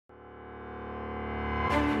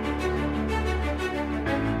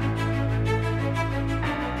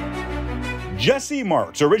Jesse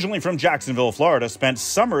Marks, originally from Jacksonville, Florida, spent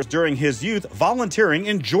summers during his youth volunteering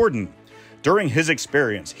in Jordan. During his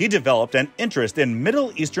experience, he developed an interest in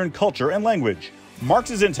Middle Eastern culture and language.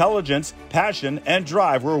 Marks's intelligence, passion, and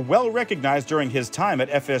drive were well recognized during his time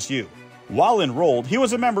at FSU. While enrolled, he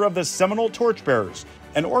was a member of the Seminole Torchbearers,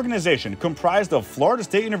 an organization comprised of Florida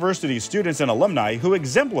State University students and alumni who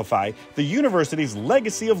exemplify the university's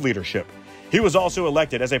legacy of leadership. He was also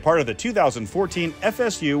elected as a part of the 2014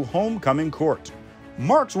 FSU Homecoming Court.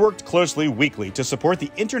 Marks worked closely weekly to support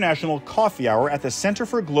the International Coffee Hour at the Center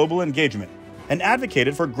for Global Engagement and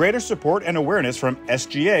advocated for greater support and awareness from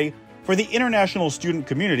SGA for the international student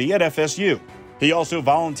community at FSU. He also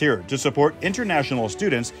volunteered to support international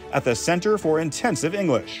students at the Center for Intensive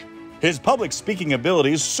English. His public speaking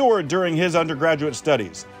abilities soared during his undergraduate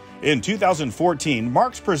studies. In 2014,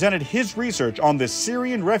 Marks presented his research on the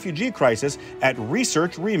Syrian refugee crisis at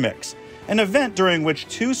Research Remix, an event during which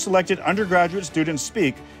 2 selected undergraduate students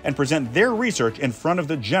speak and present their research in front of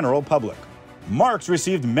the general public. Marks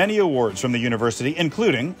received many awards from the university,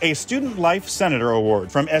 including a Student Life Senator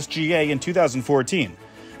Award from SGA in 2014,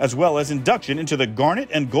 as well as induction into the Garnet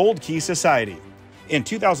and Gold Key Society. In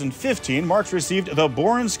 2015, Marks received the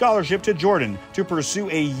Boren Scholarship to Jordan to pursue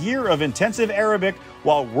a year of intensive Arabic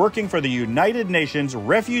while working for the United Nations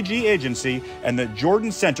Refugee Agency and the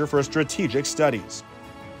Jordan Center for Strategic Studies.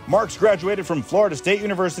 Marks graduated from Florida State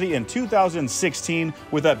University in 2016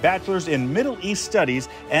 with a bachelor's in Middle East Studies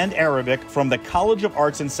and Arabic from the College of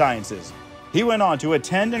Arts and Sciences. He went on to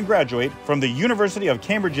attend and graduate from the University of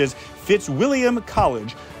Cambridge's Fitzwilliam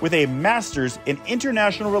College with a master's in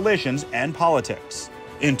international relations and politics.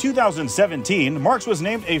 In 2017, Marks was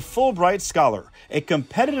named a Fulbright Scholar, a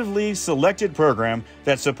competitively selected program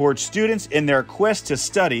that supports students in their quest to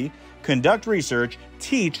study, conduct research,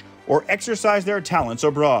 teach, or exercise their talents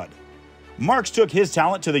abroad. Marks took his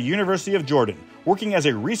talent to the University of Jordan, working as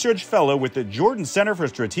a research fellow with the Jordan Center for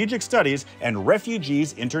Strategic Studies and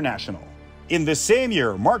Refugees International. In the same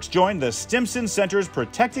year, Marks joined the Stimson Center's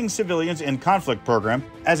Protecting Civilians in Conflict program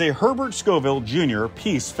as a Herbert Scoville Jr.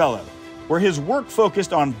 Peace Fellow, where his work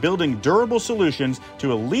focused on building durable solutions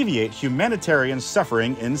to alleviate humanitarian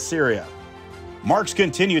suffering in Syria. Marks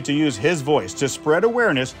continued to use his voice to spread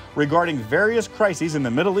awareness regarding various crises in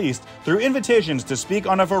the Middle East through invitations to speak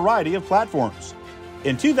on a variety of platforms.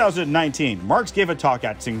 In 2019, Marks gave a talk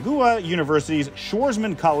at Tsinghua University's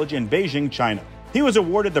Schwarzman College in Beijing, China. He was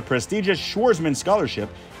awarded the prestigious Schwarzman Scholarship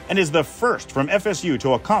and is the first from FSU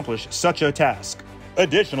to accomplish such a task.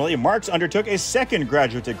 Additionally, Marks undertook a second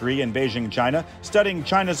graduate degree in Beijing, China, studying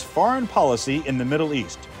China's foreign policy in the Middle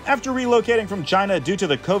East. After relocating from China due to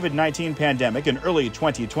the COVID-19 pandemic in early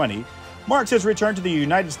 2020, Marks has returned to the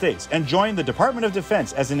United States and joined the Department of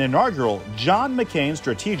Defense as an inaugural John McCain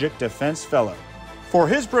Strategic Defense Fellow. For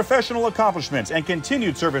his professional accomplishments and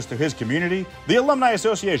continued service to his community, the Alumni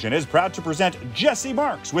Association is proud to present Jesse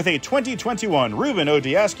Marks with a 2021 Ruben O.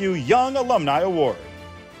 Diaskew Young Alumni Award.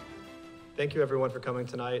 Thank you everyone for coming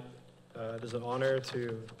tonight. It is an honor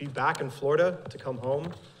to be back in Florida, to come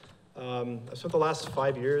home. I've spent the last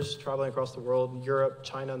 5 years traveling across the world, Europe,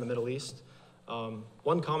 China, and the Middle East.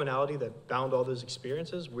 One commonality that bound all those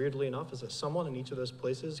experiences, weirdly enough, is that someone in each of those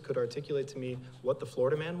places could articulate to me what the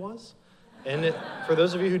Florida man was. And for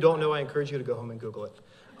those of you who don't know, I encourage you to go home and Google it.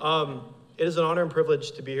 It is an honor and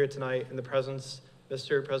privilege to be here tonight in the presence,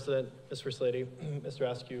 Mr. President, Ms. First Lady, Mr.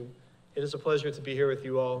 Askew. It is a pleasure to be here with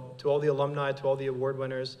you all, to all the alumni, to all the award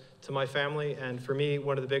winners, to my family, and for me,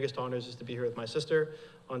 one of the biggest honors is to be here with my sister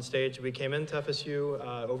on stage. We came into FSU,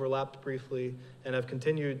 overlapped briefly, and have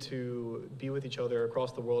continued to be with each other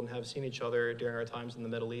across the world and have seen each other during our times in the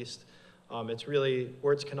Middle East. It's really,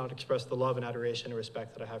 words cannot express the love and adoration and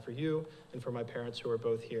respect that I have for you and for my parents who are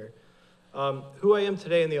both here. Who I am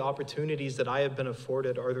today and the opportunities that I have been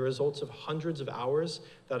afforded are the results of hundreds of hours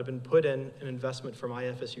that have been put in an investment for my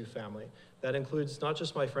FSU family. That includes not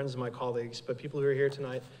just my friends and my colleagues, but people who are here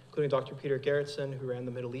tonight, including Dr. Peter Gerritsen, who ran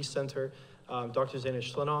the Middle East Center, Dr.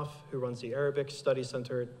 Zanish Slinoff, who runs the Arabic Studies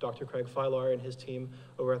Center, Dr. Craig Filar and his team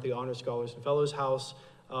over at the Honor Scholars and Fellows House,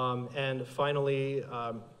 and finally,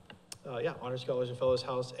 Honor Scholars and Fellows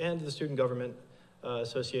House, and the Student Government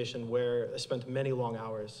Association, where I spent many long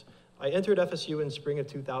hours. I entered FSU in spring of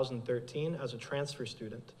 2013 as a transfer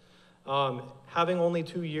student. Having only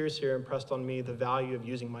 2 years here impressed on me the value of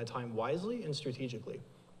using my time wisely and strategically.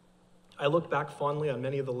 I look back fondly on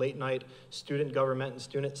many of the late night student government and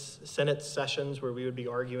student senate sessions where we would be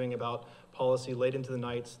arguing about policy late into the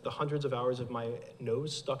nights, the hundreds of hours of my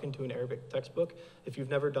nose stuck into an Arabic textbook. If you've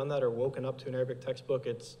never done that or woken up to an Arabic textbook,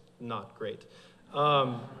 it's not great.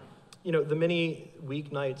 You know, the many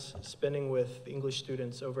weeknights spending with English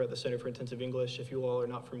students over at the Center for Intensive English, if you all are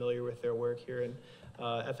not familiar with their work here in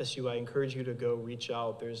FSU, I encourage you to go reach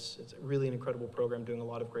out. It's really an incredible program doing a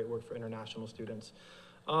lot of great work for international students.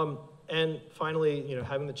 And finally, you know,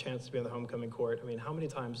 having the chance to be on the homecoming court, I mean, how many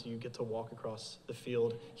times do you get to walk across the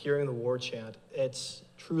field hearing the war chant? It's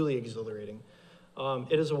truly exhilarating.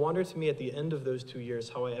 It is a wonder to me at the end of those 2 years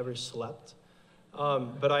how I ever slept.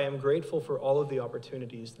 But I am grateful for all of the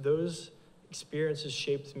opportunities. Those experiences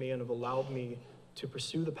shaped me and have allowed me to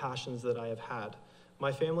pursue the passions that I have had.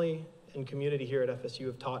 My family and community here at FSU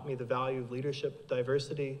have taught me the value of leadership,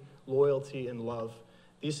 diversity, loyalty, and love.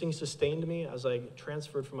 These things sustained me as I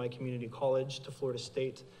transferred from my community college to Florida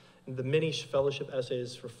State, and the many fellowship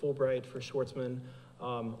essays for Fulbright, for Schwartzman,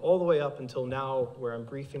 all the way up until now, where I'm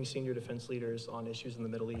briefing senior defense leaders on issues in the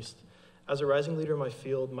Middle East. As a rising leader in my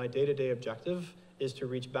field, my day-to-day objective is to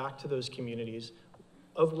reach back to those communities,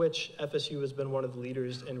 of which FSU has been one of the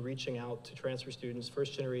leaders in reaching out to transfer students,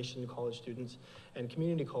 first-generation college students, and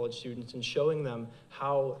community college students, and showing them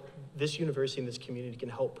how this university and this community can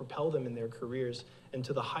help propel them in their careers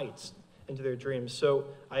into the heights, into their dreams. So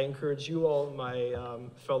I encourage you all, my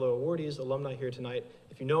fellow awardees, alumni here tonight,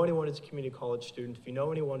 if you know anyone who's a community college student, if you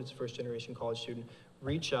know anyone who's a first-generation college student,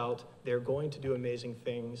 reach out. They're going to do amazing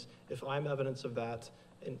things. If I'm evidence of that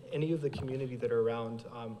in any of the community that are around,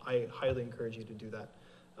 I highly encourage you to do that.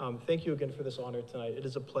 Thank you again for this honor tonight. It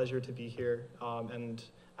is a pleasure to be here. And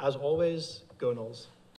as always, go Noles.